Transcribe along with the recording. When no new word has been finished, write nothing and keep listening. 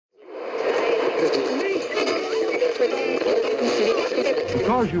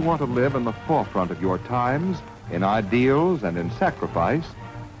Because you want to live in the forefront of your times, in ideals and in sacrifice,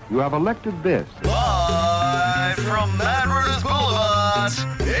 you have elected this. Live from Mad Runners Boulevard,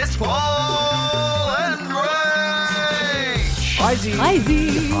 it's Paul and Rach. Hi, Z. Hi,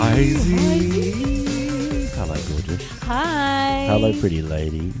 Z. Hi, Z. Hello, gorgeous. Hi. Hello, pretty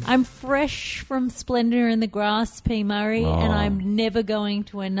lady. I'm fresh from Splendour in the Grass, P. Murray, and I'm never going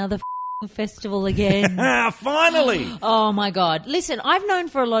to another festival again. Finally! Oh, my God. Listen, I've known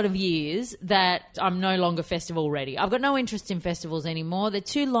for a lot of years that I'm no longer festival ready. I've got no interest in festivals anymore. They're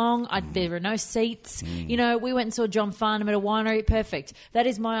too long. There are no seats. You know, we went and saw John Farnham at a winery. Perfect. That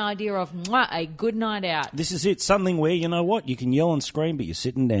is my idea of a good night out. This is it. Something where, you know what, you can yell and scream, but you're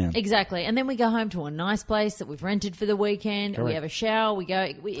sitting down. Exactly. And then we go home to a nice place that we've rented for the weekend. Correct. We have a shower. We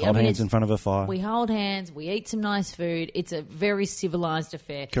go... Hold hands in front of a fire. We hold hands. We eat some nice food. It's a very civilised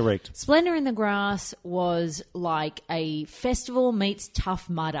affair. Correct. Splendour in the Grass was like a festival meets Tough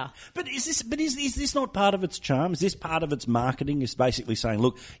Mudder. But is this not part of its charm? Is this part of its marketing? It's basically saying,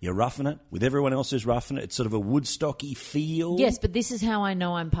 look, you're roughing it with everyone else who's roughing it. It's sort of a Woodstocky feel. Yes, but this is how I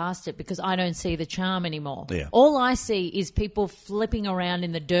know I'm past it, because I don't see the charm anymore. Yeah. All I see is people flipping around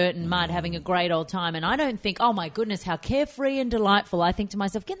in the dirt and mud having a great old time, and I don't think, oh my goodness, how carefree and delightful. I think to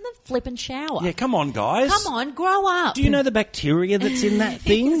myself, get in the flipping shower. Yeah, come on, guys. Come on, grow up. Do you know the bacteria that's in that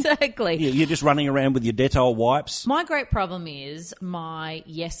thing? Exactly. You're just running around with your Dettol wipes. My great problem is my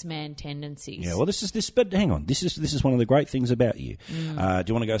yes man tendencies. Yeah, well, but hang on. This is one of the great things about you. Do you want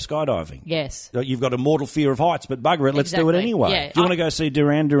to go skydiving? Yes. You've got a mortal fear of heights, but bugger it, let's do it Exactly. anyway. Yeah, Do you want to go see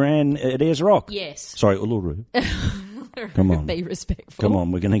Duran Duran at Ayers Rock? Yes. Sorry, Uluru. Come on. Be respectful. Come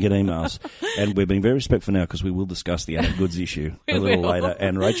on, we're going to get emails. And we're being very respectful now because we will discuss the Adam Goods issue a little later.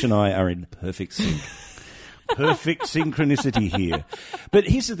 And Rach and I are in perfect sync. Perfect synchronicity here. But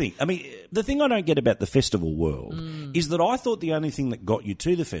here's the thing. I mean, the thing I don't get about the festival world is that I thought the only thing that got you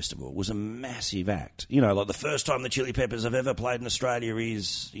to the festival was a massive act. You know, like the first time the Chili Peppers have ever played in Australia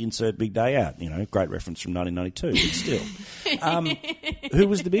is insert Big Day Out. You know, great reference from 1992, but still. Who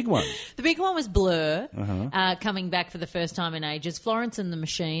was the big one? The big one was Blur, coming back for the first time in ages. Florence and the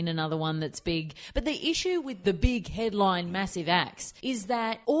Machine, another one that's big. But the issue with the big headline massive acts is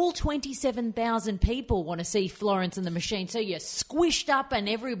that all 27,000 people want to see Florence and the Machine. So you're squished up and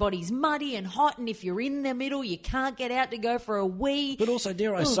everybody's muddy and hot, and if you're in the middle, you can't get out to go for a wee. But also,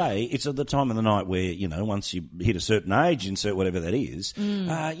 dare I say, it's at the time of the night where, you know, once you hit a certain age, insert whatever that is,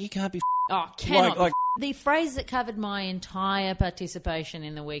 you can't be Cannot. like The phrase that covered my entire participation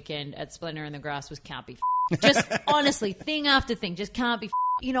in the weekend at Splendour in the Grass was can't be just honestly, thing after thing, just can't be.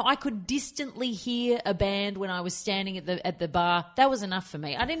 You know, I could distantly hear a band when I was standing at the bar. That was enough for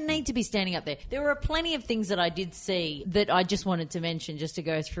me. I didn't need to be standing up there. There were plenty of things that I did see that I just wanted to mention just to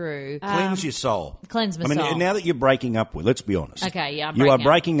go through. Cleanse your soul. Cleanse my soul. soul. Now that you're breaking up with, let's be honest. Okay, yeah, you are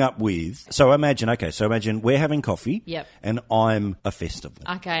breaking up with. So imagine we're having coffee. Yep. And I'm a festival.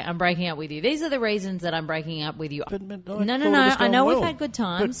 Okay, I'm breaking up with you. These are the reasons that I'm breaking up with you. But no. I know well. we've had good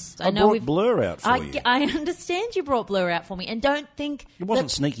times. But I know brought Blur out for you. I understand you brought Blur out for me, and don't think it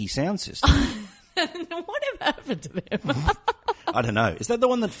wasn't Sneaky Sound System. Whatever happened to them? I don't know. Is that the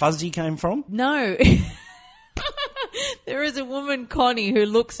one that Fuzzy came from? No. There is a woman, Connie, who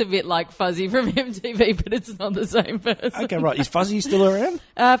looks a bit like Fuzzy from MTV, but it's not the same person. Okay, right. Is Fuzzy still around?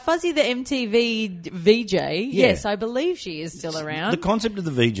 Fuzzy, the MTV VJ. Yeah. Yes, I believe she is still around. The concept of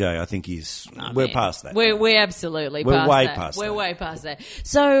the VJ, I think, is we're past that. We're absolutely we're past way that. past we're that. way past that.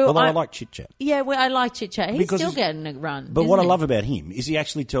 So although I like Chit Chat. Yeah, I like Chit Chat. He's because still getting a run. But what I love about him is he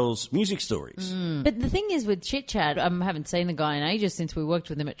actually tells music stories. But the thing is with Chit Chat, I haven't seen the guy in ages since we worked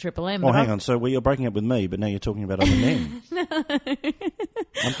with him at Triple M. Oh, hang on. So you're breaking up with me, but now you're talking about other men. No.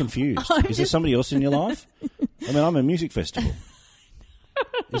 I'm confused. Is there somebody else in your life? I mean, I'm a music festival.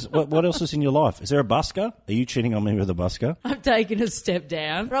 What else is in your life? Is there a busker? Are you cheating on me with a busker? I've taken a step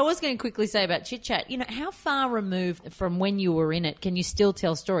down. But I was going to quickly say about Chit Chat, you know, how far removed from when you were in it can you still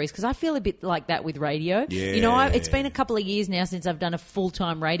tell stories? Because I feel a bit like that with radio. Yeah. You know, it's been a couple of years now since I've done a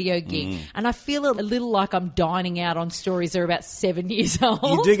full-time radio gig, and I feel a little like I'm dining out on stories that are about 7 years old.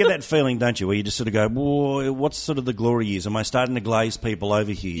 You do get that feeling, don't you, where you just sort of go, whoa, what's sort of the glory years? Am I starting to glaze people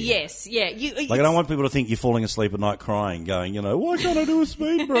over here? Yes, yeah. I don't want people to think you're falling asleep at night crying, going, you know, why can't I do a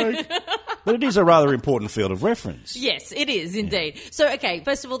speed break? But it is a rather important field of reference. Yes, it is indeed. Yeah. So, okay,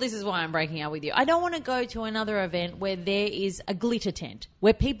 first of all, this is why I'm breaking out with you. I don't want to go to another event where there is a glitter tent,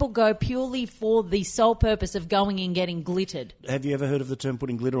 where people go purely for the sole purpose of going and getting glittered. Have you ever heard of the term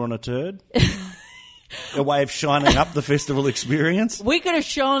putting glitter on a turd? A way of shining up the festival experience? We could have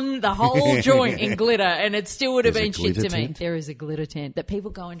shone the whole joint in glitter and it still would have There's a been shit to glitter me. tent? There is a glitter tent that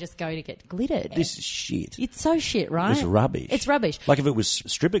people go and just go to get glittered. This is shit. It's so shit, right? It's rubbish. It's rubbish. Like if it was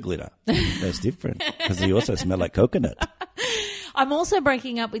stripper glitter, that's different. Because they also smell like coconut. I'm also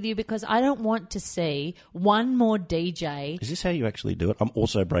breaking up with you because I don't want to see one more DJ. Is this how you actually do it? I'm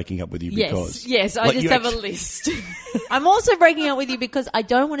also breaking up with you because... Yes, I Like, just you have a actually- list. I'm also breaking up with you because I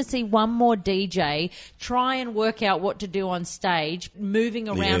don't want to see one more DJ try and work out what to do on stage, moving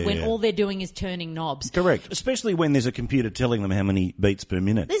around when Yeah. all they're doing is turning knobs. Correct. Especially when there's a computer telling them how many beats per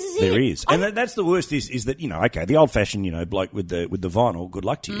minute. This is There it. is. And that's the worst is that, okay, the old-fashioned, bloke with the vinyl, good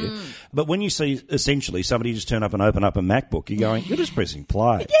luck to you. But when you see, essentially, somebody just turn up and open up a MacBook, you're going, you're just pressing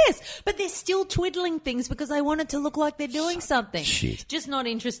play. Yes, but they're still twiddling things because they want it to look like they're doing something. shit. Just not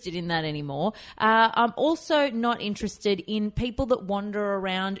interested in that anymore. I'm also not interested in people that wander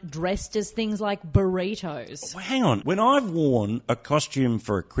around dressed as things like burritos. Well, hang on. When I've worn a costume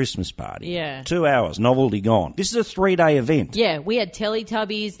for a Christmas party, Yeah. 2 hours, novelty gone. This is a 3-day event. Yeah, we had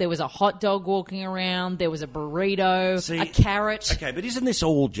Teletubbies, there was a hot dog walking around, there was a burrito, See- a carrot. Okay, but isn't this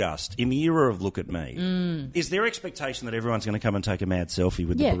all just, in the era of look at me, is there expectation that everyone's going to come and take a mad selfie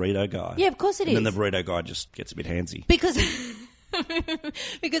with Yeah. the burrito guy? Yeah, of course it and then is. the burrito guy just gets a bit handsy. Because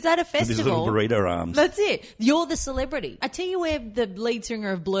because at a With his little festival, burrito arms. that's it. You're the celebrity. I tell you where the lead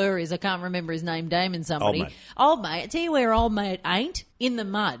singer of Blur is. I can't remember his name. Damon somebody. Old mate. I tell you where old mate ain't. In the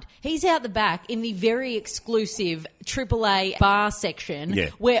mud. He's out the back in the very exclusive AAA bar section Yeah.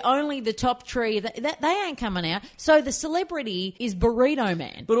 where only the top tree, they ain't coming out. So the celebrity is Burrito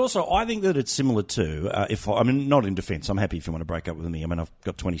Man. But also, I think that it's similar to, not in defence, I'm happy if you want to break up with me. I mean, I've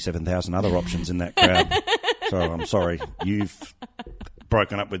got 27,000 other options in that crowd. So I'm sorry, you've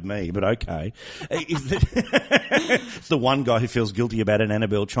broken up with me, but okay. It's the one guy who feels guilty about an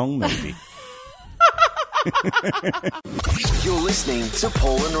Annabelle Chong movie. You're listening to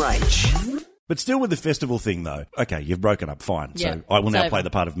Paul and Rach. But still with the festival thing, though. Okay, you've broken up, fine. Yeah, So I will it's now over. play the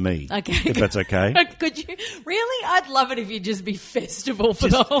part of me, Okay. if that's okay. Could you? Really? I'd love it if you'd just be festival for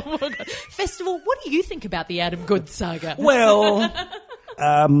the whole festival. What do you think about the Adam Goods saga? Well,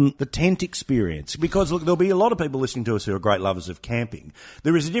 the tent experience. Because, look, there'll be a lot of people listening to us who are great lovers of camping.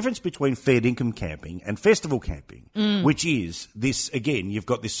 There is a difference between fair dinkum camping and festival camping, which is this, again, you've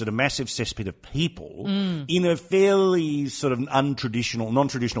got this sort of massive cesspit of people in a fairly sort of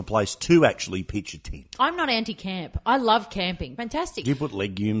non-traditional place to actually pitch a tent. I'm not anti-camp. I love camping. Fantastic. Do you put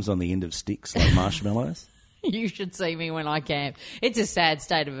legumes on the end of sticks like marshmallows? You should see me when I camp. It's a sad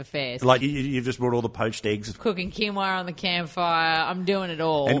state of affairs. Like you've just brought all the poached eggs. Cooking quinoa on the campfire. I'm doing it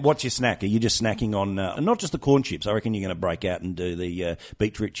all. And what's your snack? Are you just snacking on not just the corn chips? I reckon you're going to break out and do the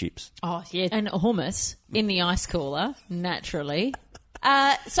beetroot chips. Oh, yeah. And hummus in the ice cooler, naturally.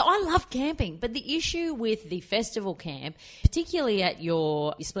 So I love camping, but the issue with the festival camp, particularly at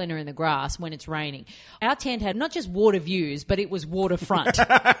your Splendour in the Grass when it's raining, our tent had not just water views, but it was waterfront.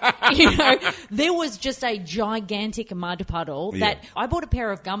 There was just a gigantic mud puddle that I bought a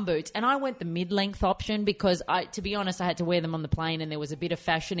pair of gumboots and I went the mid-length option because to be honest, I had to wear them on the plane and there was a bit of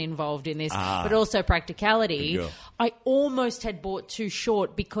fashion involved in this, but also practicality. Good girl. I almost had bought too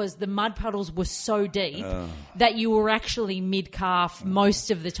short because the mud puddles were so deep that you were actually mid-calf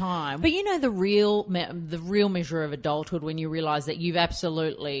most of the time. But you know the real measure of adulthood when you realise that you've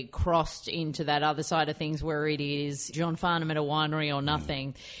absolutely crossed into that other side of things where it is John Farnham at a winery or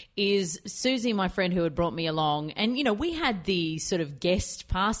nothing, is Susie, my friend who had brought me along, and we had the sort of guest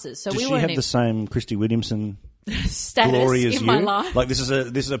passes. So Does we she weren't have the same Christy Williamson status glory as in you? my life. Like this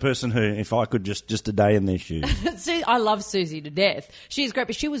is a person who, if I could just a day in their shoes. I love Susie to death. She's great,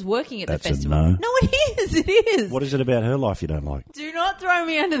 but she was working at That's the a festival. no. No, it is. What is it about her life you don't like? Do not throw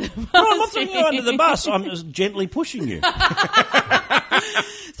me under the bus. No, I'm not throwing you under the bus. I'm just gently pushing you.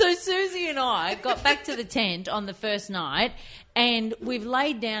 So Susie and I got back to the tent on the first night, and we've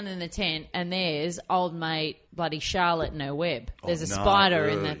laid down in the tent, and there's old mate bloody Charlotte in her web. There's a no. spider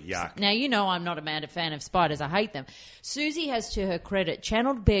in the... Yuck. Now, I'm not a mad fan of spiders. I hate them. Susie has, to her credit,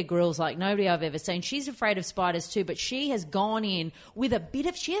 channeled Bear Grylls like nobody I've ever seen. She's afraid of spiders too, but she has gone in with a bit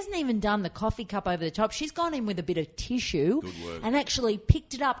of... She hasn't even done the coffee cup over the top. She's gone in with a bit of tissue and actually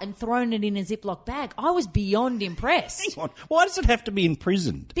picked it up and thrown it in a Ziploc bag. I was beyond impressed. Why does it have to be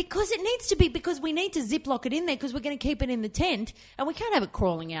imprisoned? Because it needs to be, because we need to Ziploc it in there because we're going to keep it in the tent and we can't have it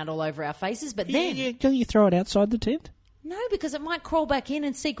crawling out all over our faces. But then, Don't you throw it outside the tent? no, because it might crawl back in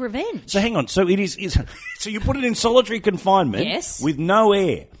and seek revenge. So hang on. So it is so you put it in solitary confinement Yes. with no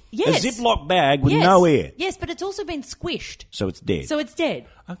air. Yes. A Ziploc bag with Yes. no air. Yes, but it's also been squished. So it's dead. So it's dead.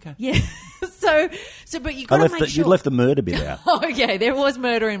 Okay. Yeah. So, but you got to make sure. You left the murder bit out. Okay, there was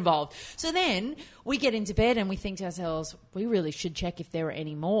murder involved. So then we get into bed and we think to ourselves, we really should check if there are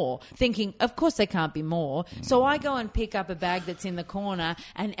any more. Thinking, of course there can't be more. So I go and pick up a bag that's in the corner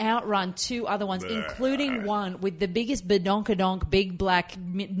and outrun 2 other ones, including one with the biggest badonkadonk, big black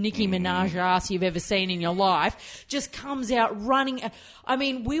Nicki Minaj ass you've ever seen in your life, just comes out running. I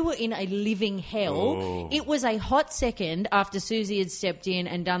mean, we were in a living hell. Oh. It was a hot second after Susie had stepped in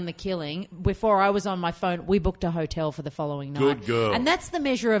and done the killing. Before I was on my phone, we booked a hotel for the following night. Good girl. And that's the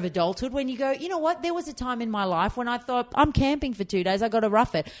measure of adulthood when you go, you know what? There was a time in my life when I thought, I'm camping for 2 days, I got to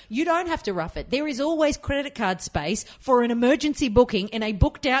rough it. You don't have to rough it. There is always credit card space for an emergency booking in a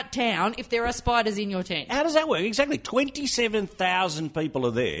booked out town if there are spiders in your tent. How does that work? Exactly. 27,000 people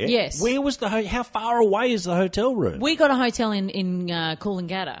are there. Yes. Where was how far away is the hotel room? We got a hotel in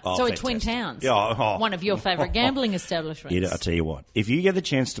Coolangatta. Oh, so at fantastic. Twin Towns. Yeah, oh. One of your favourite gambling establishments. I'll tell you what. If you get the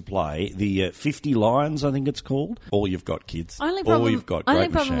chance to play the 50 Lions, I think it's called, all you've got, kids. Only all you've got. Only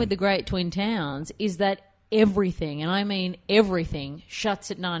Great problem machine. with the Great Twin Towns is that everything, and I mean everything, shuts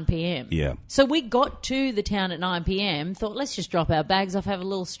at 9 p.m. Yeah. So we got to the town at 9 p.m, thought, let's just drop our bags off, have a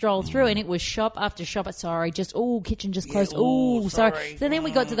little stroll through, and it was shop after shop. Sorry, kitchen just closed. Sorry. So then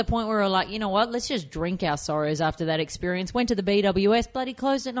we got to the point where we were like, you know what, let's just drink our sorrows after that experience. Went to the BWS, bloody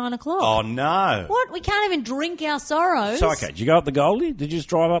closed at 9 o'clock. Oh, no. What? We can't even drink our sorrows. So, okay, did you go up the Goldie? Did you just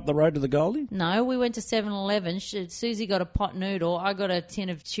drive up the road to the Goldie? No, we went to 7-Eleven. Susie got a pot noodle. I got a tin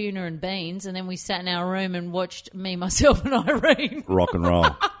of tuna and beans, and then we sat in our room and watched myself and Irene. Rock and roll.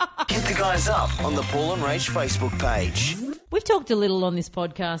 Hit the guys up on the Paul and Rach Facebook page. We've talked a little on this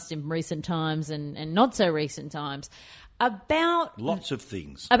podcast in recent times and not so recent times about Lots of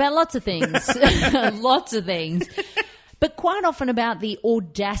things. lots of things. Lots of things. But quite often about the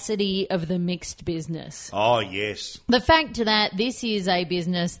audacity of the mixed business. Oh, yes. The fact that this is a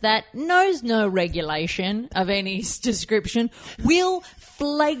business that knows no regulation of any description, will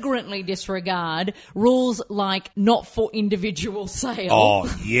flagrantly disregard rules like not for individual sale.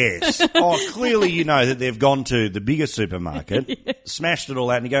 Oh, yes. Clearly you know that they've gone to the bigger supermarket, smashed it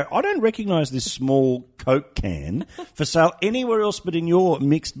all out, and you go, I don't recognise this small Coke can for sale anywhere else but in your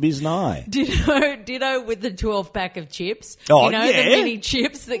mixed biznai. Ditto with the 12-pack of chips. Oh, you know, yeah. the mini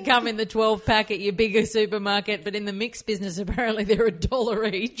chips that come in the 12-pack at your bigger supermarket, but in the mixed business, apparently they're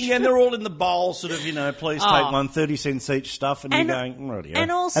 $1 each. Yeah, and they're all in the bowl, sort of, please take one, 30 cents each stuff, and you're going, right, yeah.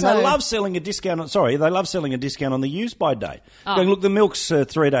 And also... And they love selling a discount on the use-by date. Going, look, the milk's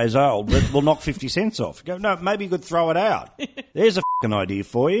 3 days old, but we'll knock 50 cents off. Go, no, maybe you could throw it out. There's a f***ing idea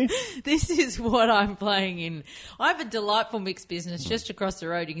for you. This is what I'm playing in. I have a delightful mixed business just across the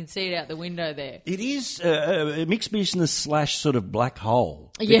road. You can see it out the window there. It is a mixed business / sort of black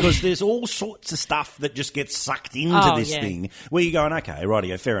hole. Yeah. Because there's all sorts of stuff that just gets sucked into this thing where you're going, okay,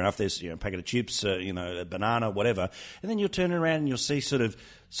 rightio, fair enough. There's a packet of chips, a banana, whatever. And then you'll turn around and you'll see sort of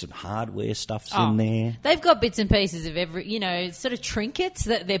some hardware stuff's in there. They've got bits and pieces of every, sort of trinkets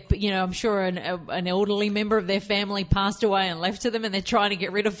that they're, I'm sure an elderly member of their family passed away and left to them and they're trying to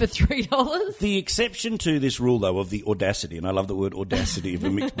get rid of for $3. The exception to this rule, though, of the audacity, and I love the word audacity of a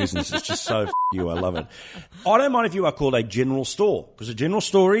mixed business, it's just so you, I love it. I don't mind if you are called a general store, because a general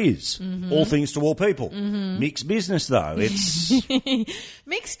store is all things to all people. Mixed business, though, it's...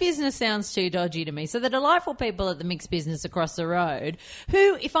 Mixed business sounds too dodgy to me. So the delightful people at the mixed business across the road,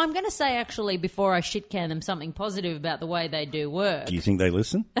 who, if I'm going to say actually before I shit-can them something positive about the way they do work... Do you think they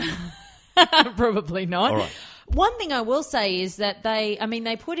listen? Probably not. All right. One thing I will say is that they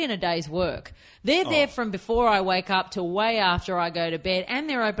put in a day's work. They're there from before I wake up to way after I go to bed, and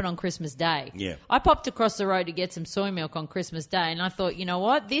they're open on Christmas Day. Yeah. I popped across the road to get some soy milk on Christmas Day, and I thought, you know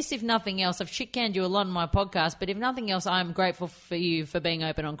what? This, if nothing else, I've shit-canned you a lot on my podcast, but if nothing else, I'm grateful for you for being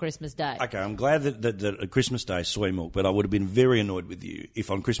open on Christmas Day. Okay, I'm glad that Christmas Day is soy milk, but I would have been very annoyed with you if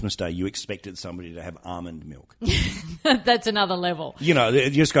on Christmas Day you expected somebody to have almond milk. That's another level. You're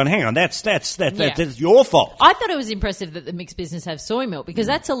just going, hang on, that's your fault. I thought it was impressive that the mixed business have soy milk, because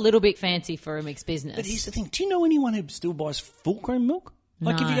that's a little bit fancy for a mixed business. But here's the thing, do you know anyone who still buys full cream milk?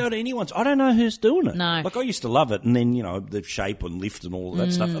 Like, No. if you go to anyone's, I don't know who's doing it. No. Like, I used to love it, and then, the shape and lift and all of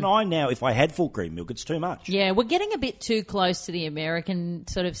that stuff. And I now, if I had full cream milk, it's too much. Yeah, we're getting a bit too close to the American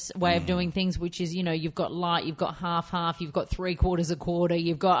sort of way of doing things, which is, you've got light, you've got half, you've got 3/4 a quarter,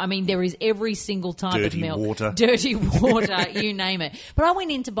 you've got, there is every single type Dirty of milk. water. Dirty water, you name it. But I went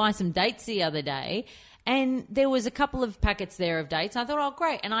in to buy some dates the other day, And there was a couple of packets there of dates. I thought, oh,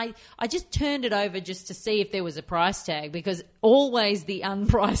 great. And I just turned it over just to see if there was a price tag, because always the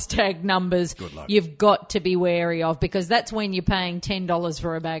unpriced tag numbers you've got to be wary of, because that's when you're paying $10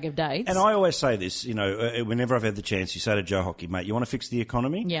 for a bag of dates. And I always say this, whenever I've had the chance, you say to Joe Hockey, mate, you want to fix the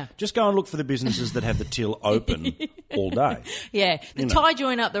economy? Yeah. Just go and look for the businesses that have the till open all day. Yeah. The tie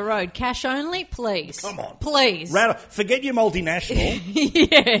joint up the road, cash only, please. Come on. Please. Forget your multinational.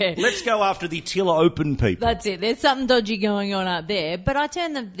 Yeah. Let's go after the till open people. That's it. There's something dodgy going on up there. But I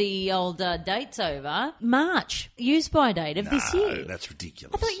turned the old dates over. March, use-by date of this year. That's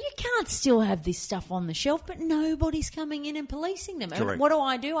ridiculous. I thought, you can't still have this stuff on the shelf, but nobody's coming in and policing them. Correct. And what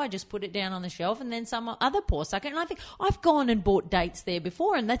do? I just put it down on the shelf, and then some other poor sucker. And I think I've gone and bought dates there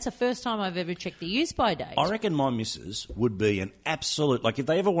before, and that's the first time I've ever checked the use-by date. I reckon my missus would be an absolute, if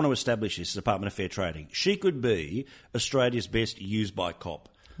they ever want to establish this Department of Fair Trading, she could be Australia's best use-by cop.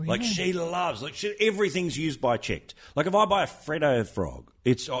 Really? She loves, everything's use-by checked. If I buy a Freddo frog,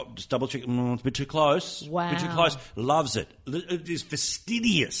 it's just double check. It's a bit too close. Wow. A bit too close. Loves it. It is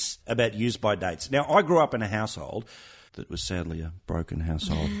fastidious about use-by dates. Now, I grew up in a household that was sadly a broken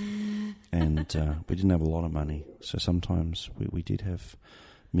household, and we didn't have a lot of money, so sometimes we did have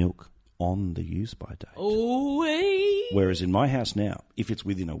milk on the use-by date. Oh, Whereas in my house now, if it's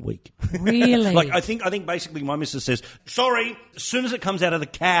within a week. Really? I think basically my missus says, sorry, as soon as it comes out of the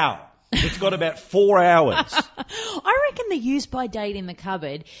cow, it's got about 4 hours. I reckon the use-by date in the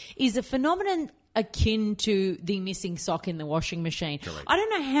cupboard is a phenomenon akin to the missing sock in the washing machine. Correct. I don't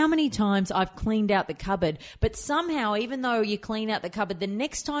know how many times I've cleaned out the cupboard, but somehow, even though you clean out the cupboard, the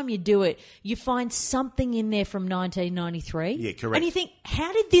next time you do it, you find something in there from 1993. Yeah, correct. And you think,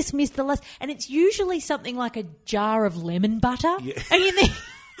 how did this miss the last? And it's usually something like a jar of lemon butter. Yeah. And you think,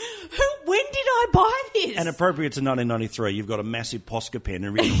 when did I buy this? And appropriate to 1993, you've got a massive Posca pen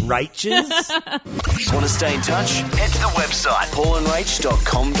and written Rach's. Want to stay in touch? Head to the website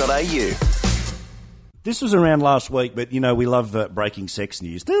paulandrach.com.au. This was around last week, but, we love breaking sex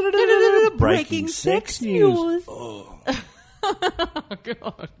news. Breaking sex news. Oh. Oh,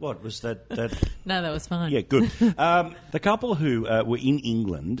 God. What was that? No, that was fine. Yeah, good. The couple who were in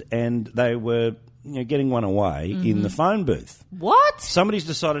England, and they were getting one away in the phone booth. What? Somebody's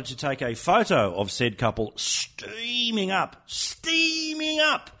decided to take a photo of said couple steaming up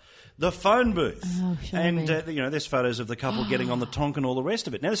the phone booth. Oh, and, there's photos of the couple getting on the tonk and all the rest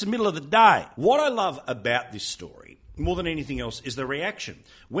of it. Now, this is the middle of the day. What I love about this story, more than anything else, is the reaction.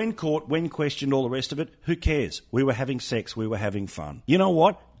 When caught, when questioned, all the rest of it, who cares? We were having sex. We were having fun. You know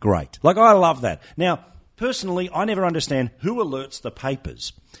what? Great. I love that. Now, personally, I never understand who alerts the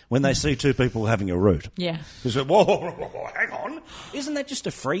papers when they see two people having a root. Yeah. Because, whoa, hang on. Isn't that just a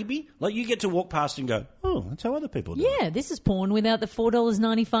freebie? You get to walk past and go, oh, that's how other people do it. Yeah, this is porn without the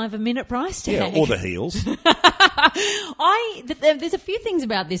 $4.95 a minute price tag. Yeah, or the heels. There's a few things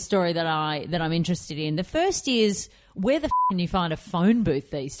about this story that I'm interested in. The first is, where the can you find a phone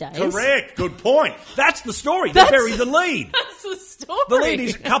booth these days? Correct. Good point. That's the story. They bury the lead. That's the story. The lead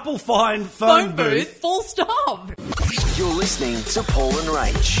is couple find phone booth. Full stop. You're listening to Paul and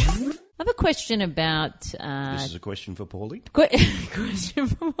Rach. I have a question about... This is a question for Paulie. Question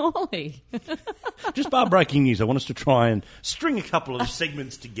for Paulie. Just bar breaking news. I want us to try and string a couple of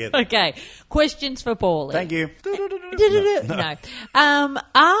segments together. Okay. Questions for Paulie. Thank you. No.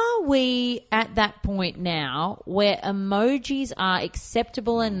 Are we at that point now where emojis are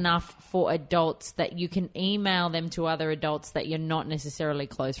acceptable enough for adults that you can email them to other adults that you're not necessarily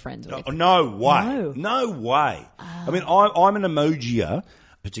close friends with? No way. No. No way. I mean, I'm an emojier,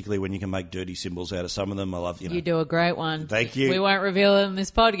 particularly when you can make dirty symbols out of some of them. I love, You do a great one. Thank you. We won't reveal it in this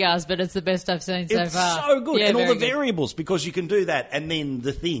podcast, but it's the best I've seen so far. It's so good. Yeah, and all the very good. variables, because you can do that. And then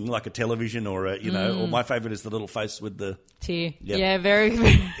the thing, like a television or or my favourite is the little face with the... Tear. Yep. Yeah, very,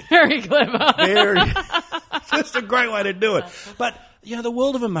 very clever. Just a great way to do it. But... the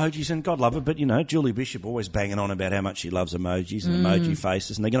world of emojis, and God love it, but, Julie Bishop always banging on about how much she loves emojis and emoji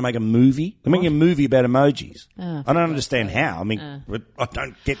faces, and they're going to make a movie. They're making a movie about emojis. I don't understand how. I mean, I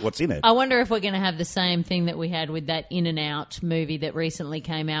don't get what's in it. I wonder if we're going to have the same thing that we had with that In and Out movie that recently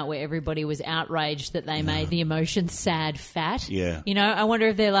came out where everybody was outraged that they made the emotion sad fat. Yeah. I wonder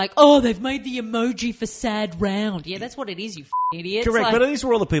if they're like, oh, they've made the emoji for sad round. Yeah, that's what it is, you idiots. Correct, but these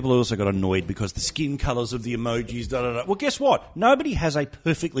were all the people who also got annoyed because the skin colours of the emojis, Well, guess what? Nobody has a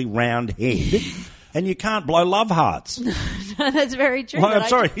perfectly round head. And you can't blow love hearts. That's very true. Well, I'm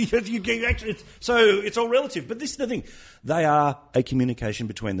sorry. You actually, it's all relative. But this is the thing. They are a communication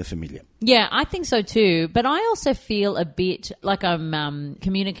between the familiar. Yeah, I think so too. But I also feel a bit like I'm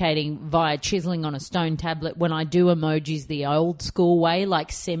communicating via chiseling on a stone tablet when I do emojis the old school way,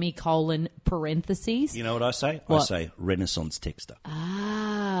 like semicolon parentheses. You know what I say? What? I say Renaissance texter.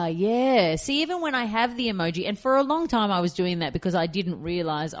 Ah, yeah. See, even when I have the emoji, and for a long time I was doing that because I didn't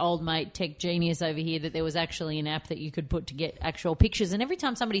realise, old mate tech genius over here, that there was actually an app that you could put to get actual pictures. And every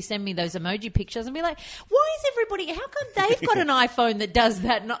time somebody send me those emoji pictures, I'd be like, why is everybody, how come they've got an iPhone that does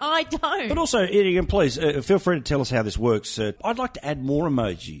that and I don't? But also, Ian, please, feel free to tell us how this works. I'd like to add more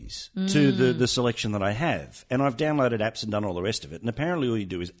emojis to the selection that I have. And I've downloaded apps and done all the rest of it. And apparently all you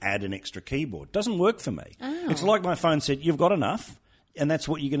do is add an extra keyboard. Doesn't work for me. Oh. It's like my phone said, you've got enough. And that's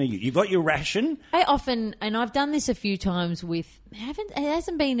what you're going to use. You've got your ration. I often, and I've done this a few times with, it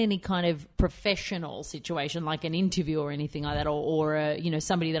hasn't been any kind of professional situation like an interview or anything like that, or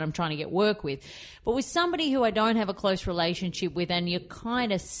somebody that I'm trying to get work with, but with somebody who I don't have a close relationship with, and you're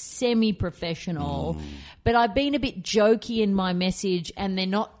kind of semi-professional, but I've been a bit jokey in my message, and they're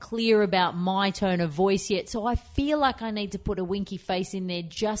not clear about my tone of voice yet, so I feel like I need to put a winky face in there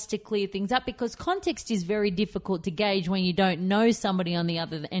just to clear things up, because context is very difficult to gauge when you don't know somebody on the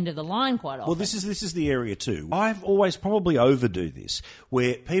other end of the line quite often. Well, this is the area too. I've always probably overdo this,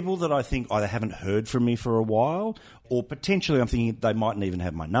 where people that I think either haven't heard from me for a while, or potentially I'm thinking they mightn't even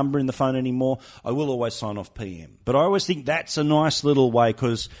have my number in the phone anymore, I will always sign off PM. But I always think that's a nice little way,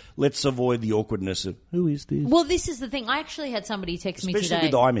 because let's avoid the awkwardness of, who is this? Well, this is the thing. I actually had somebody text me today. Especially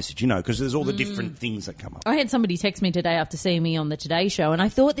with iMessage, because there's all the different things that come up. I had somebody text me today after seeing me on the Today Show, and I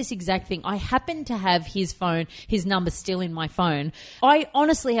thought this exact thing. I happen to have his number still in my phone. I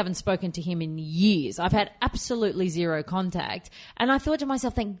honestly haven't spoken to him in years. I've had absolutely zero contact. And I thought to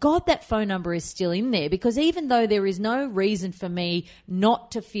myself, thank God that phone number is still in there, because even though there is no reason for me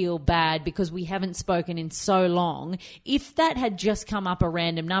not to feel bad because we haven't spoken in so long, if that had just come up a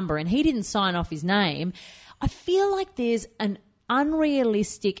random number and he didn't sign off his name, I feel like there's an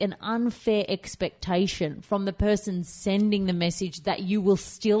unrealistic and unfair expectation from the person sending the message that you will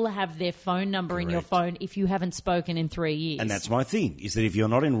still have their phone number in your phone if you haven't spoken in 3 years. And that's my thing, is that if you're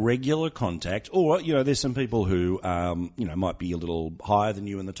not in regular contact, or, there's some people who, might be a little higher than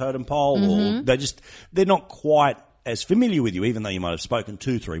you in the totem pole, or they're not quite as familiar with you, even though you might have spoken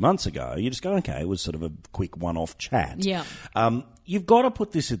 2-3 months ago. You just go, okay, it was sort of a quick one-off chat. Yeah. You've got to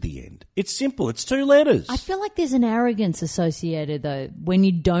put this at the end. It's simple. It's 2 letters. I feel like there's an arrogance associated, though, when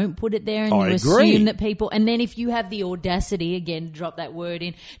you don't put it there and I you agree. assume that people... And then if you have the audacity, again, to drop that word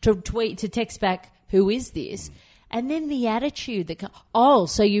in, to text back, who is this? And then the attitude that,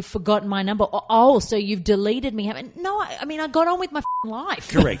 so you've forgotten my number. So you've deleted me. No, I got on with my life.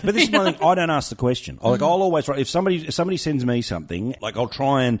 Correct. But this is one thing, I don't ask the question. I'll always write, if somebody sends me something, I'll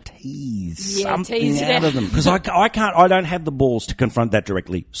try and tease something out of them. Because I don't have the balls to confront that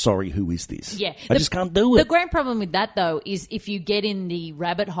directly. Sorry, who is this? Yeah. I just can't do it. The grand problem with that, though, is if you get in the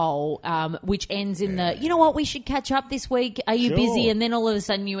rabbit hole, which ends in you know what, we should catch up this week. Are you busy? And then all of a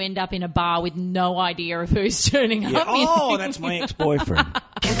sudden you end up in a bar with no idea of who's turning up. Oh, that's my ex-boyfriend.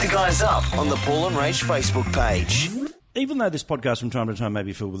 Hit the guys up on the Paul and Rach Facebook page. Even though this podcast from time to time may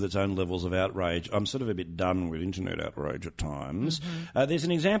be filled with its own levels of outrage, I'm sort of a bit done with internet outrage at times. There's an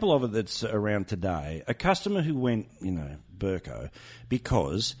example of it that's around today. A customer who went, Burko,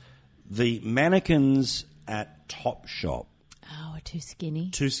 because the mannequins at Topshop are too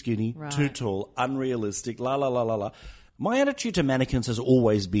skinny. Right. Too tall, unrealistic, la la la la la. My attitude to mannequins has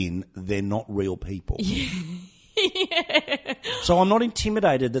always been they're not real people. Yeah. So I'm not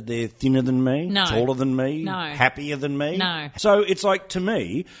intimidated that they're thinner than me, taller than me, happier than me. No. So it's like, to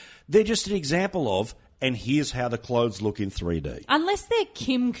me, they're just an example of, and here's how the clothes look in 3D. Unless they're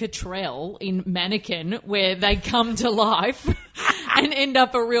Kim Cattrall in Mannequin, where they come to life and end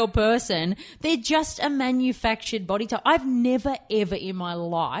up a real person, they're just a manufactured body type. I've never, ever in my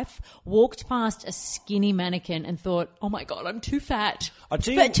life walked past a skinny mannequin and thought, oh my God, I'm too fat.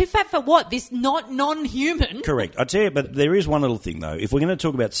 Too fat for what? This not non-human? Correct. I tell you, but there is one little thing, though. If we're going to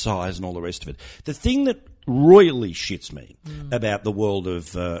talk about size and all the rest of it, the thing that royally shits me about the world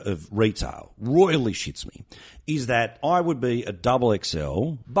of retail, royally shits me, is that I would be a double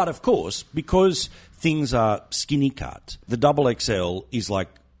XL, but of course, because things are skinny cut, the double XL is like,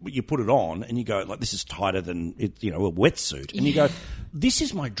 you put it on and you go, like, this is tighter than a wetsuit. And you go, this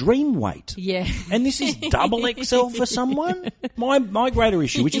is my dream weight. Yeah. And this is double XL for someone? My greater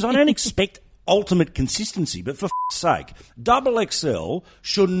issue, which is I don't expect ultimate consistency, but for sake, XXL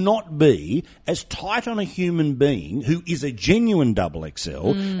should not be as tight on a human being who is a genuine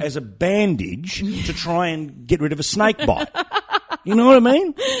XXL as a bandage to try and get rid of a snake bite. You know what I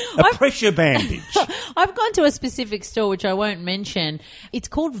mean? A pressure bandage. I've gone to a specific store, which I won't mention. It's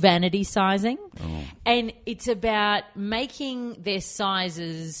called Vanity Sizing, and it's about making their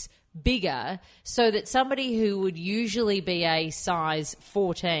sizes bigger so that somebody who would usually be a size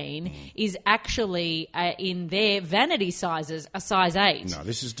 14 is actually in their vanity sizes a size 8. No,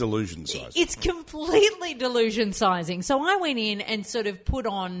 this is delusion size. It's completely delusion sizing. So I went in and sort of put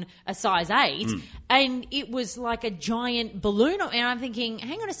on a size 8 and it was like a giant balloon. And I'm thinking,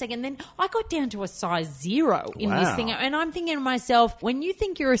 hang on a second. Then I got down to a size 0 in this thing. And I'm thinking to myself, when you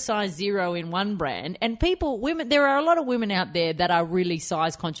think you're a size 0 in one brand, and women, there are a lot of women out there that are really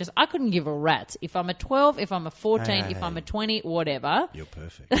size conscious. I couldn't give a rat's. If I'm a 12, if I'm a 14, if I'm a 20, whatever. You're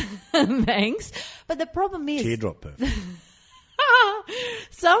perfect. Thanks. But the problem is... Teardrop perfect.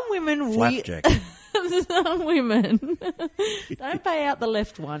 Some women... Flapjack. Some women... Don't pay out the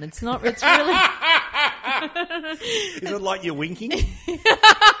left one. It's not... It's really... Is it like you're winking?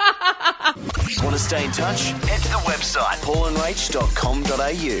 Want to stay in touch? Head to the website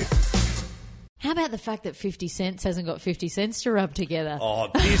paulandrach.com.au. How about the fact that 50 cents hasn't got 50 cents to rub together? Oh,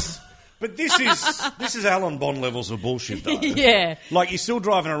 this is Alan Bond levels of bullshit, though. Yeah. Like you're still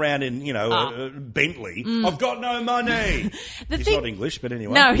driving around in, Bentley. I've got no money. He's not English, but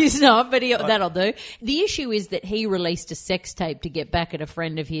anyway. No, he's not, but that'll do. The issue is that he released a sex tape to get back at a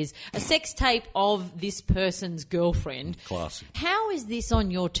friend of his, a sex tape of this person's girlfriend. Classy. How is this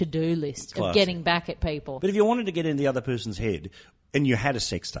on your to-do list Classy. of getting back at people? But if you wanted to get in the other person's head and you had a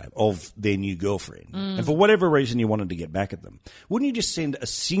sex tape of their new girlfriend, and for whatever reason you wanted to get back at them, wouldn't you just send a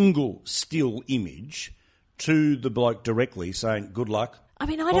single still image to the bloke directly saying, good luck? I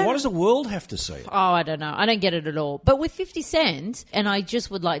mean, Why does the world have to see it? Oh, I don't know. I don't get it at all. But with 50 Cent, and I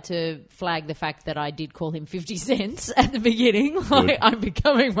just would like to flag the fact that I did call him 50 Cent at the beginning. Like, I'm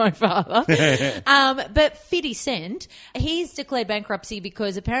becoming my father. But 50 Cent, he's declared bankruptcy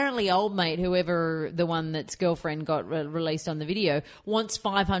because apparently old mate, whoever the one that's girlfriend got released on the video, wants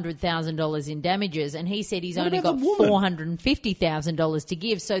 $500,000 in damages. And he said he's only got $450,000 to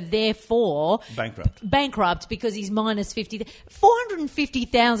give. So therefore... Bankrupt because he's minus $450,000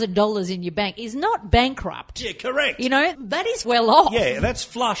 in your bank is not bankrupt. Yeah, correct. You know, that is well off. Yeah, that's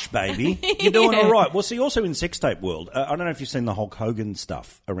flush, baby. You're doing all right. Well, see, also in sex tape world, I don't know if you've seen the Hulk Hogan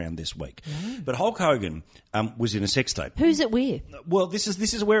stuff around this week, but Hulk Hogan was in a sex tape. Who's it with? Well, this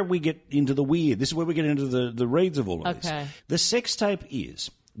is where we get into the weird. This is where we get into the reads of all of this. The sex tape is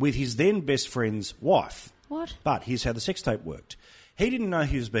with his then best friend's wife. What? But here's how the sex tape worked. He didn't know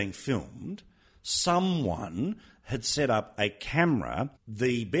he was being filmed. Someone had set up a camera.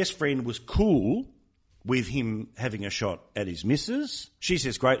 The best friend was cool with him having a shot at his missus. She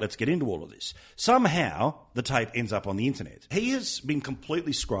says, great, let's get into all of this. Somehow, the tape ends up on the internet. He has been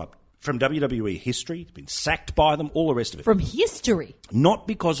completely scrubbed from WWE history, been sacked by them, all the rest of it. From history? Not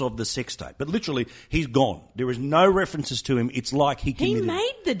because of the sex tape, but literally, he's gone. There is no references to him. It's like he committed... He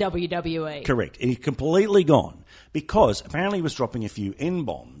made the WWE. Correct. And he's completely gone because apparently he was dropping a few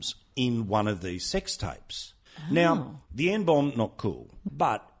N-bombs in one of these sex tapes. Now, the N-bomb, not cool,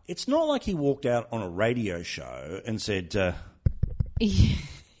 but it's not like he walked out on a radio show and said,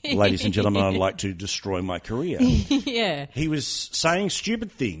 ladies and gentlemen, I'd like to destroy my career. Yeah. He was saying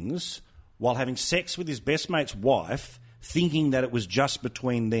stupid things while having sex with his best mate's wife, thinking that it was just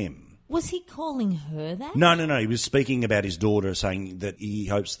between them. Was he calling her that? No. He was speaking about his daughter, saying that he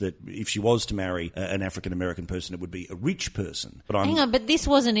hopes that if she was to marry an African-American person, it would be a rich person. But hang on, but this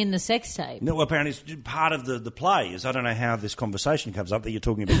wasn't in the sex tape. No, apparently it's part of the play. Is I don't know how this conversation comes up that you're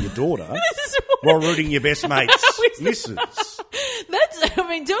talking about your daughter while rooting your best mate's missus.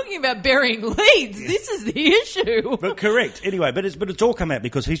 Talking about burying leads, this is the issue. But correct. Anyway, but it's all come out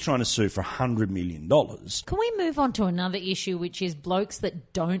because he's trying to sue for $100 million. Can we move on to another issue, which is blokes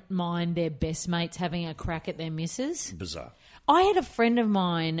that don't mind their best mates having a crack at their missus? Bizarre. I had a friend of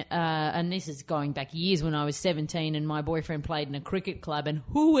mine, and this is going back years when I was 17, and my boyfriend played in a cricket club, and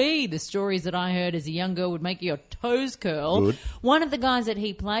hooey, the stories that I heard as a young girl would make your toes curl. Good. One of the guys that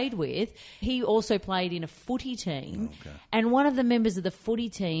he played with, he also played in a footy team, and one of the members of the footy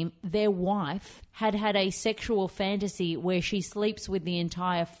team, their wife had a sexual fantasy where she sleeps with the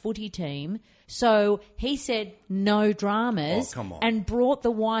entire footy team. So he said no dramas and brought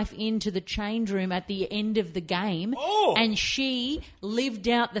the wife into the change room at the end of the game and she lived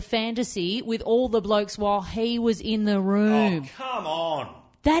out the fantasy with all the blokes while he was in the room. Oh, come on.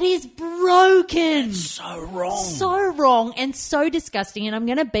 That is broken. So wrong. So wrong and so disgusting. And I'm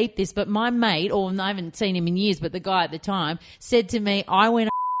going to beat this, but my mate, or I haven't seen him in years, but the guy at the time said to me, I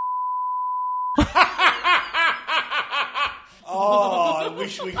went... Oh, I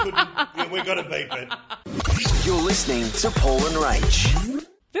wish we couldn't. Yeah, we've got to beep it. You're listening to Paul and Rach.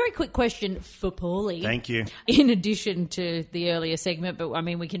 Very quick question for Paulie. Thank you. In addition to the earlier segment, but I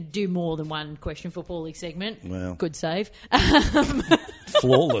mean, we can do more than one question for Paulie segment. Well. Good save.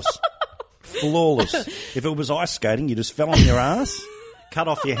 Flawless. Flawless. If it was ice skating, you just fell on your ass, cut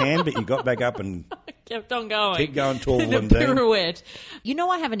off your hand, but you got back up and kept on going. keep going tall The and down. pirouette. You know,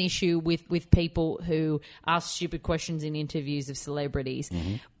 I have an issue with people who ask stupid questions in interviews of celebrities.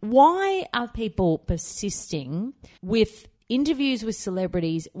 Mm-hmm. Why are people persisting with interviews with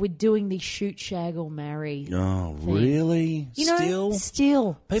celebrities with doing the shoot, shag or marry? Oh, really? You know,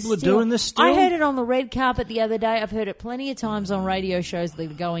 still. People are doing this still? I heard it on the red carpet the other day. I've heard it plenty of times on radio shows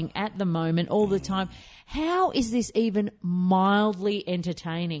that are going at the moment all the time. How is this even mildly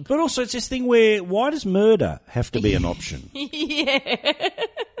entertaining? But also, it's this thing where why does murder have to be an option? Yeah.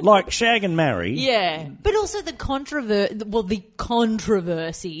 Like shag and marry. Yeah. But also the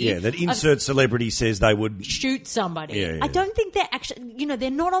controversy. Yeah, that of insert celebrity says they would. shoot somebody. Yeah, yeah. I don't think they're actually, they're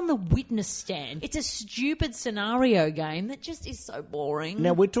not on the witness stand. It's a stupid scenario game that just is so boring.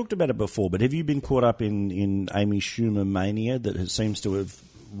 Now, we talked about it before, but have you been caught up in Amy Schumer mania that seems to have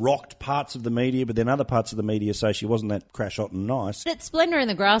rocked parts of the media, but then other parts of the media say she wasn't that crash hot and nice? At Splendour in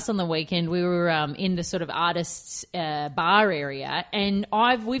the Grass on the weekend, we were in the sort of artists' bar area, and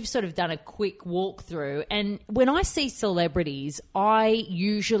we've sort of done a quick walkthrough. And when I see celebrities, I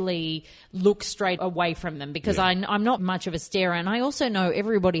usually look straight away from them because I'm not much of a starer, and I also know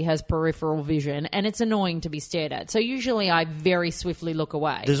everybody has peripheral vision, and it's annoying to be stared at. So usually I very swiftly look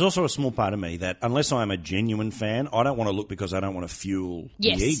away. There's also a small part of me that unless I'm a genuine fan, I don't want to look because I don't want to fuel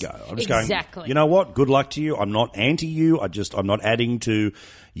the ego. I'm just exactly. going, you know what? Good luck to you. I'm not anti you. I'm not adding to.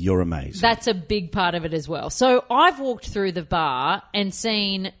 You're amazing. That's a big part of it as well. So I've walked through the bar and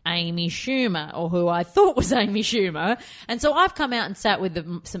seen Amy Schumer, or who I thought was Amy Schumer. And so I've come out and sat with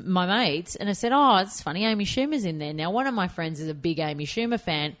my mates and I said, oh, it's funny, Amy Schumer's in there. Now, one of my friends is a big Amy Schumer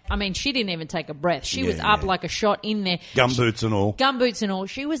fan. I mean, she didn't even take a breath. She was up like a shot in there. Gumboots and all. Gumboots and all.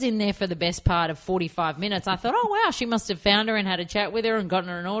 She was in there for the best part of 45 minutes. I thought, oh, wow, she must have found her and had a chat with her and gotten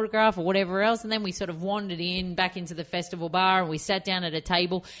her an autograph or whatever else. And then we sort of wandered back into the festival bar and we sat down at a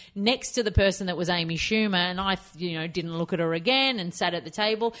table next to the person that was Amy Schumer, and I, didn't look at her again and sat at the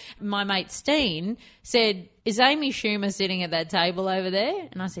table. My mate Steen said, is Amy Schumer sitting at that table over there?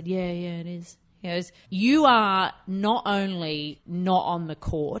 And I said, yeah, it is. He goes, you are not only not on the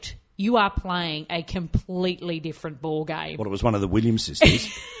court, you are playing a completely different ball game. Well, it was one of the Williams sisters.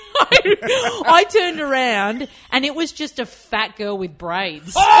 I turned around and it was just a fat girl with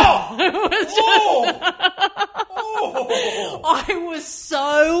braids. I was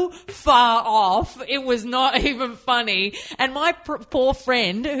so far off. It was not even funny. And my poor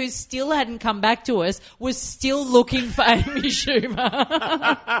friend, who still hadn't come back to us, was still looking for Amy Schumer.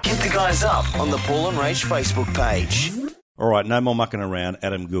 Hit the guys up on the Paul and Rach Facebook page. All right, no more mucking around.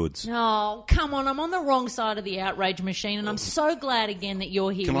 Adam Goods. Oh, come on. I'm on the wrong side of the outrage machine, and I'm so glad again that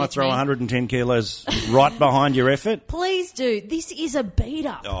you're here. Can with I throw me. 110 kilos right behind your effort? Please do. This is a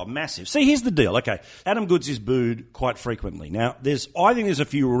beat-up. Oh, massive. See, here's the deal. Okay, Adam Goods is booed quite frequently. Now, I think there's a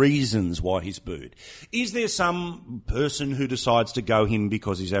few reasons why he's booed. Is there some person who decides to go him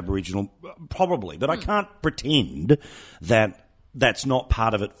because he's Aboriginal? Probably, but I can't pretend that that's not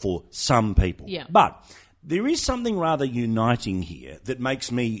part of it for some people. Yeah. But there is something rather uniting here that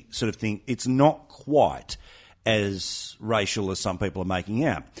makes me sort of think it's not quite as racial as some people are making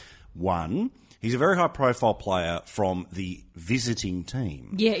out. One, he's a very high-profile player from the visiting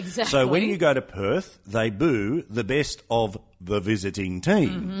team. Yeah, exactly. So when you go to Perth, they boo the best of the visiting team.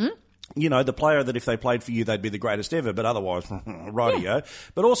 Mm-hmm. The player that if they played for you, they'd be the greatest ever, but otherwise, rightio.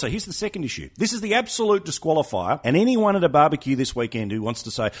 But also, here's the second issue. This is the absolute disqualifier, and anyone at a barbecue this weekend who wants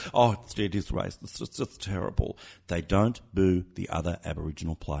to say, oh, it is racist, it's terrible, they don't boo the other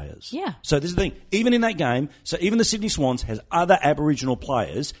Aboriginal players. Yeah. So this is the thing. Even in that game, so even the Sydney Swans has other Aboriginal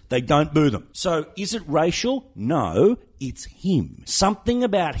players, they don't boo them. So is it racial? No. It's him. Something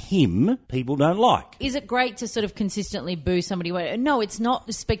about him people don't like. Is it great to sort of consistently boo somebody? No, it's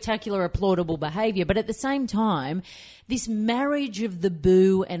not spectacular, applaudable behaviour, but at the same time, this marriage of the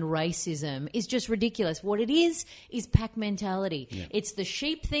boo and racism is just ridiculous. What it is pack mentality. Yeah. It's the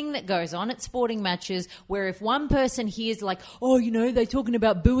sheep thing that goes on at sporting matches where if one person hears like, oh, you know, they're talking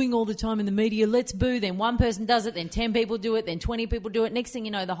about booing all the time in the media, let's boo. Then one person does it, then 10 people do it, then 20 people do it. Next thing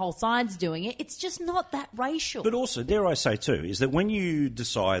you know, the whole side's doing it. It's just not that racial. But also, dare I say too, is that when you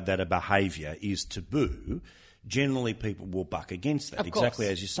decide that a behaviour is taboo, generally people will buck against that, exactly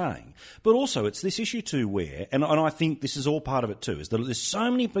as you're saying. But also it's this issue too where, and I think this is all part of it too, is that there's so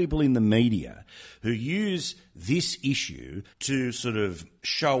many people in the media who use this issue to sort of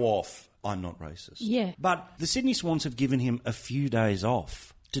show off, I'm not racist. Yeah. But the Sydney Swans have given him a few days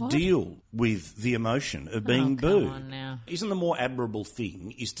off to deal with the emotion of being booed. Come on now. Isn't the more admirable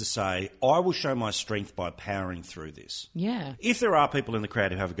thing is to say, I will show my strength by powering through this. Yeah. If there are people in the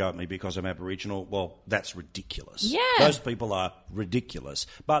crowd who have a go at me because I'm Aboriginal, well, that's ridiculous. Yeah. Those people are ridiculous.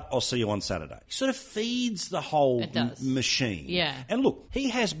 But I'll see you on Saturday. Sort of feeds the whole machine. Yeah. And look,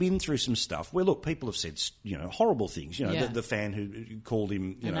 he has been through some stuff where, look, people have said, you know, horrible things. You know, the fan who called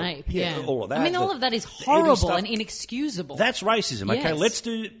him, you an know. ape. Yeah, all of that. I mean, all of that is horrible and inexcusable. That's racism. Okay, Yes. let's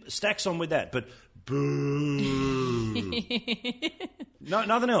do stacks on with that. But boo. No,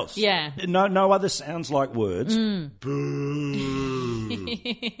 nothing else. Yeah. No other sounds like words. Boo.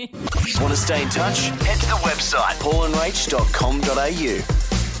 Want to stay in touch? Head to the website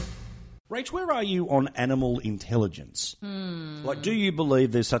paulandrach.com.au. Rach, where are you on animal intelligence? Like, do you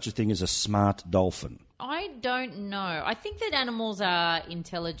believe there's such a thing as a smart dolphin? I don't know. I think that animals are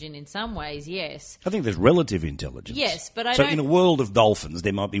intelligent in some ways, yes. I think there's relative intelligence. Yes, but I So don't... in a world of dolphins,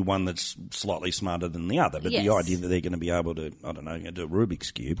 there might be one that's slightly smarter than the other, but Yes. the idea that they're going to be able to, I don't know, do a Rubik's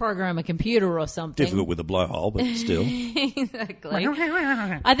Cube. program a computer or something. Difficult with a blowhole, but still. Exactly.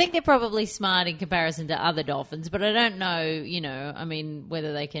 I think they're probably smart in comparison to other dolphins, but I don't know, you know, I mean,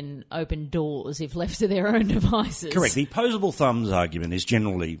 whether they can open doors if left to their own devices. Correct. The opposable thumbs argument is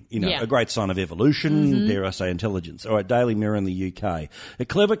generally, you know, Yeah. a great sign of evolution, dare I say intelligence. All right, Daily Mirror in the UK. A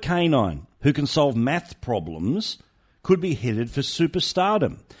clever canine who can solve math problems could be headed for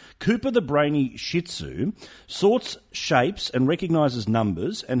superstardom. Cooper the brainy Shih Tzu sorts shapes and recognises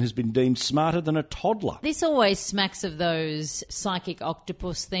numbers and has been deemed smarter than a toddler. This always smacks of those psychic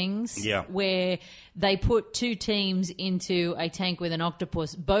octopus things Yeah. where they put two teams into a tank with an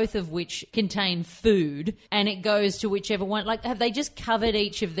octopus, both of which contain food, and it goes to whichever one. Like, have they just covered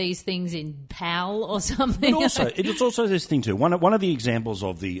each of these things in PAL or something? But also, it's also this thing too. One of the examples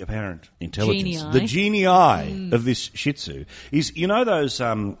of the apparent intelligence, Genii. the genii of this Shih Tzu, is, you know, those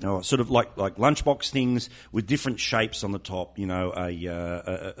sort of like lunchbox things with different shapes on the top. You know,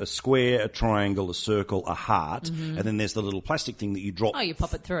 a square, a triangle, a circle, a heart, and then there's the little plastic thing that you drop. Oh, you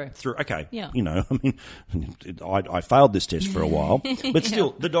pop it through. Okay, Yeah. you know, I mean, I failed this test for a while, but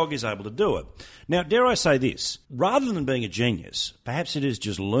still, the dog is able to do it. Now, dare I say this? Rather than being a genius, perhaps it is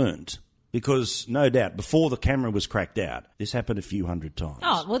just learnt. Because, no doubt, before the camera was cracked out, this happened a few hundred times.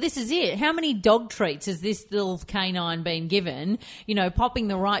 Oh, well, this is it. How many dog treats has this little canine been given, you know, popping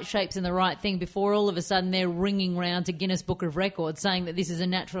the right shapes and the right thing before all of a sudden they're ringing round to Guinness Book of Records saying that this is a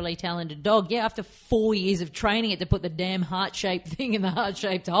naturally talented dog? Yeah, after 4 years of training it to put the damn heart-shaped thing in the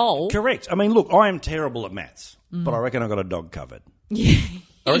heart-shaped hole. Correct. I mean, look, I am terrible at maths, but I reckon I got a dog covered.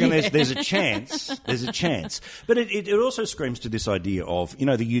 I reckon there's a chance. There's a chance. But it also screams to this idea of, you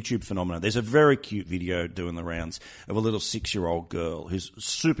know, the YouTube phenomenon. There's a very cute video doing the rounds of a little 6-year-old girl who's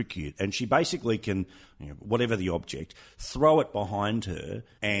super cute, and she basically can, you know, whatever the object, throw it behind her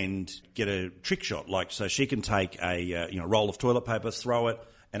and get a trick shot. Like, so she can take a roll of toilet paper, throw it,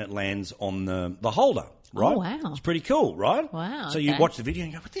 and it lands on the holder. Right? Oh, wow. It's pretty cool, right? Wow, So you okay. watch the video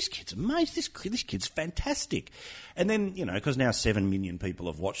and you go, but this kid's amazing. This kid's fantastic. And then, you know, because now 7 million people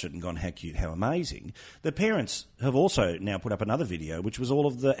have watched it and gone, how cute, how amazing. The parents have also now put up another video, which was all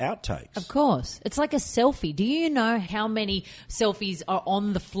of the outtakes. Of course. It's like a selfie. Do you know how many selfies are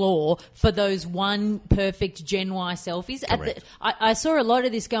on the floor for those one perfect Gen Y selfies? Correct. I saw a lot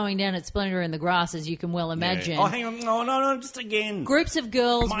of this going down at Splendour in the Grass, as you can well imagine. Yeah. Oh, hang on. No, just again. Groups of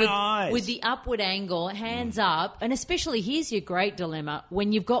girls My eyes. with the upward angle, hands up, and especially here's your great dilemma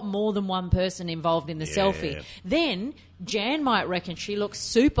when you've got more than one person involved in the selfie. Then Jan might reckon she looks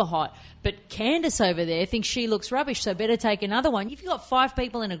super hot, but Candace over there thinks she looks rubbish, so better take another one. If you've got 5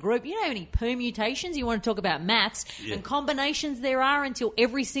 people in a group, you don't have any permutations. You want to talk about maths and combinations there are until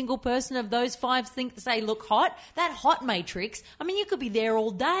every single person of those 5 say look hot. That hot matrix, I mean, you could be there all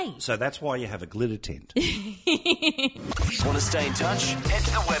day. So that's why you have a glitter tent. Want to stay in touch? Head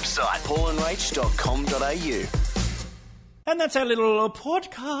to the website paulandrach.com.au. And that's our little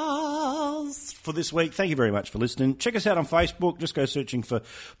podcast for this week. Thank you very much for listening. Check us out on Facebook. Just go searching for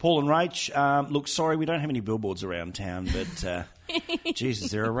Paul and Rach. Look, sorry, we don't have any billboards around town, but geez,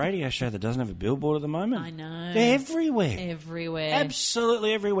 is there a radio show that doesn't have a billboard at the moment? I know. They're everywhere. Everywhere.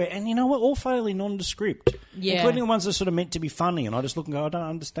 Absolutely everywhere. And you know what? All fairly nondescript. Yeah. Including the ones that are sort of meant to be funny. And I just look and go, I don't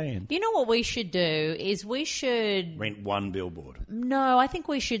understand. You know what we should do is we should... Rent one billboard. No, I think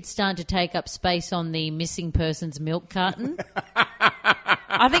we should start to take up space on the missing person's milk carton.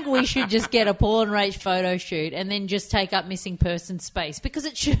 I think we should just get a Paul and Rach photo shoot and then just take up missing person space because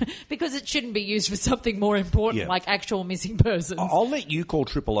it shouldn't be used for something more important like actual missing persons. I'll let you call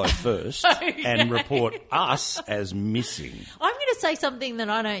 000 first and report us as missing. I'm going to say something that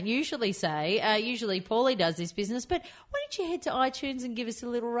I don't usually say. Usually Paulie does this business, but why don't you head to iTunes and give us a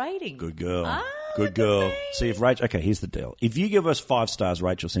little rating? Good girl. Ah, Good girl. See if Rach... Okay, here's the deal. If you give us 5 stars,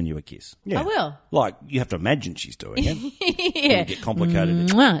 Rach will send you a kiss. Yeah. I will. Like, you have to imagine she's doing it. Yeah. It'll get complicated.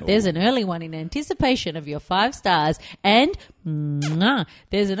 Mwah. There's an early one in anticipation of your 5 stars. And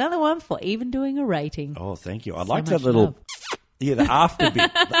there's another one for even doing a rating. Oh, thank you. I So like that much little... love. Yeah, the after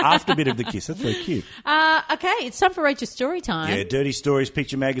bit. The after bit of the kiss. That's very cute. Okay, it's time for Rachel's story time. Yeah, Dirty Stories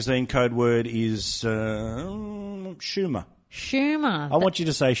Picture Magazine code word is Schumer. Schumer. I want you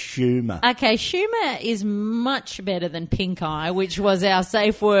to say Schumer. Okay, Schumer is much better than pink eye, which was our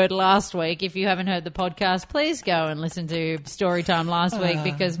safe word last week. If you haven't heard the podcast, please go and listen to Storytime last week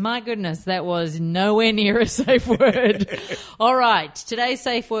because, my goodness, that was nowhere near a safe word. All right, today's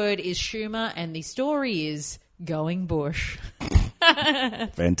safe word is Schumer, and the story is going bush.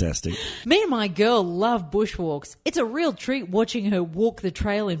 Fantastic. Me and my girl love bushwalks. It's a real treat watching her walk the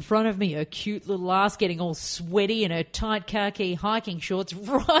trail in front of me, her cute little ass getting all sweaty in her tight khaki hiking shorts,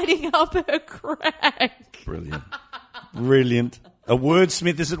 riding up her crack. Brilliant. Brilliant. A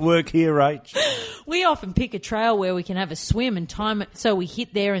wordsmith is at work here, Rach. We often pick a trail where we can have a swim and time it so we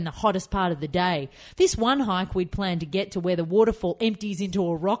hit there in the hottest part of the day. This one hike we'd planned to get to where the waterfall empties into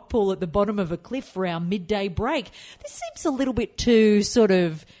a rock pool at the bottom of a cliff for our midday break. This seems a little bit too sort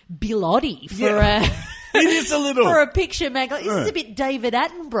of Bill Oddie for It is a little. for a picture mag. Like, this is a bit David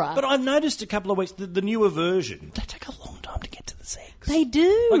Attenborough. But I noticed a couple of weeks, the newer version, they take a long time to get to the sex. They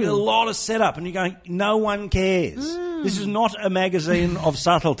do. Like a lot of setup, and you're going, no one cares. This is not a magazine of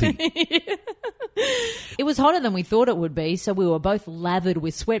subtlety. It was hotter than we thought it would be, so we were both lathered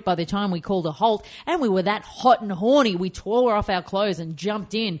with sweat by the time we called a halt, and we were that hot and horny we tore off our clothes and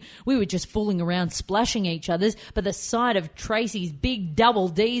jumped in. We were just fooling around, splashing each other's, but the sight of Tracy's big double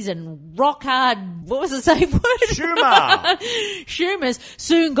Ds and rock hard, what was the safe word? Schumer. Schumers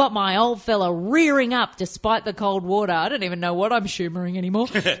soon got my old fella rearing up despite the cold water. I don't even know what I'm schumering anymore.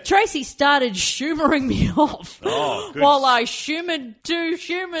 Tracy started schumering me off while I shumered 2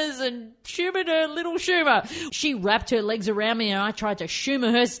 Schumers and shumered her little Schumer. She wrapped her legs around me and I tried to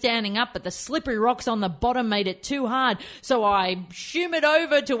Schumer her standing up, but the slippery rocks on the bottom made it too hard. So I shumered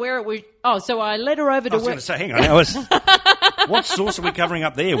over to where it was... Oh, so I led her over to I was where... going to say, hang on. What source are we covering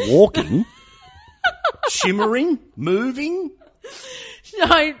up there? Walking? Shimmering? Moving?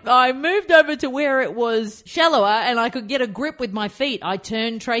 I moved over to where it was shallower and I could get a grip with my feet. I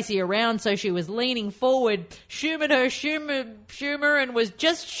turned Tracy around so she was leaning forward, shumered her Schumer and was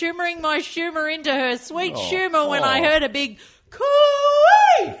just shumering my Schumer into her sweet Schumer when I heard a big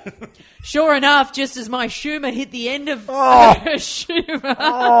coo-ee. Sure enough, just as my Schumer hit the end of her Schumer,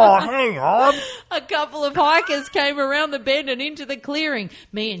 Hang on. a couple of hikers came around the bend and into the clearing.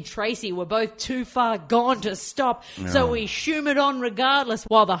 Me and Tracy were both too far gone to stop, so we Schumered on regardless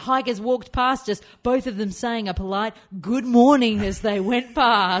while the hikers walked past us, both of them saying a polite good morning as they went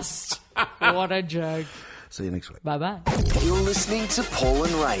past. What a joke. See you next week. Bye-bye. You're listening to Paul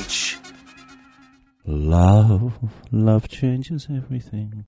and Rach. Love changes everything.